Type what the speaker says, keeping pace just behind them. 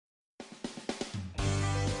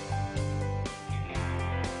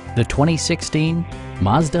The 2016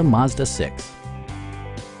 Mazda Mazda6.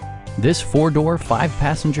 This four-door,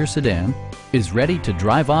 five-passenger sedan is ready to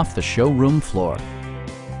drive off the showroom floor.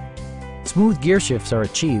 Smooth gear shifts are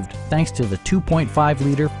achieved thanks to the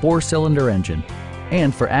 2.5-liter four-cylinder engine.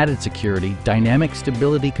 And for added security, dynamic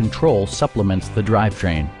stability control supplements the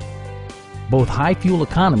drivetrain. Both high fuel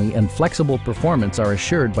economy and flexible performance are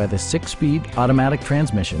assured by the 6-speed automatic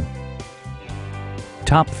transmission.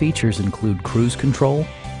 Top features include cruise control,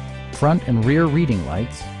 front and rear reading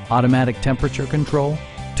lights, automatic temperature control,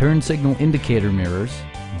 turn signal indicator mirrors,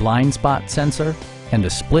 blind spot sensor, and a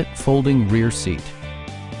split folding rear seat.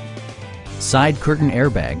 Side curtain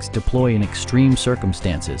airbags deploy in extreme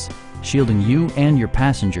circumstances, shielding you and your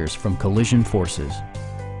passengers from collision forces.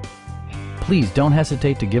 Please don't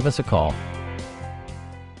hesitate to give us a call.